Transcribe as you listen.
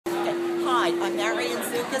Hi, I'm Marian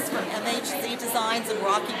Zukas from MHZ Designs in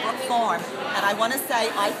Rocky Brook Farm, and I want to say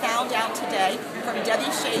I found out today from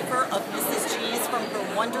Debbie Schaefer of Mrs. G's from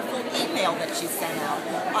her wonderful email that she sent out.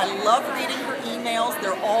 I love reading her emails.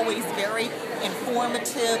 They're always very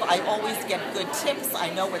informative. I always get good tips.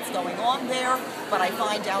 I know what's going on there, but I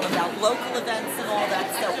find out about local events and all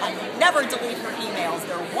that, so I never delete her emails.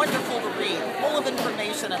 They're wonderful to read, full of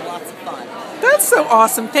information and lots of fun. That's so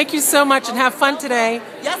awesome. Thank you so much and have fun today.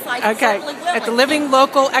 Yes, I certainly will. At the Living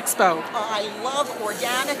Local Expo. I love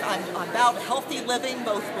organic. I'm about healthy living,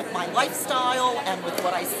 both with my lifestyle and with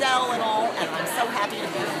what I sell and all, and I'm so happy to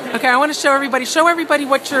be here. Okay, I want to show everybody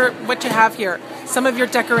what you have here. Some of your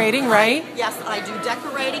decorating, right? Yes, I do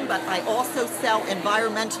decorating, but I also sell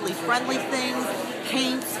environmentally friendly things,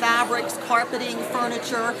 paints, fabrics, carpeting,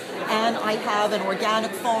 furniture, and I have an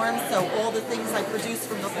organic farm, so all the things I produce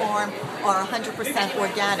from the farm are 100%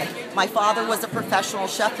 organic. My father was a professional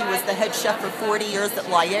chef. He was the head chef for 40 years at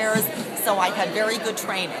Lier's, so I had very good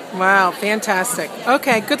training. Wow, fantastic.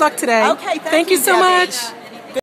 Okay, good luck today. Okay, thank you so Debbie. much.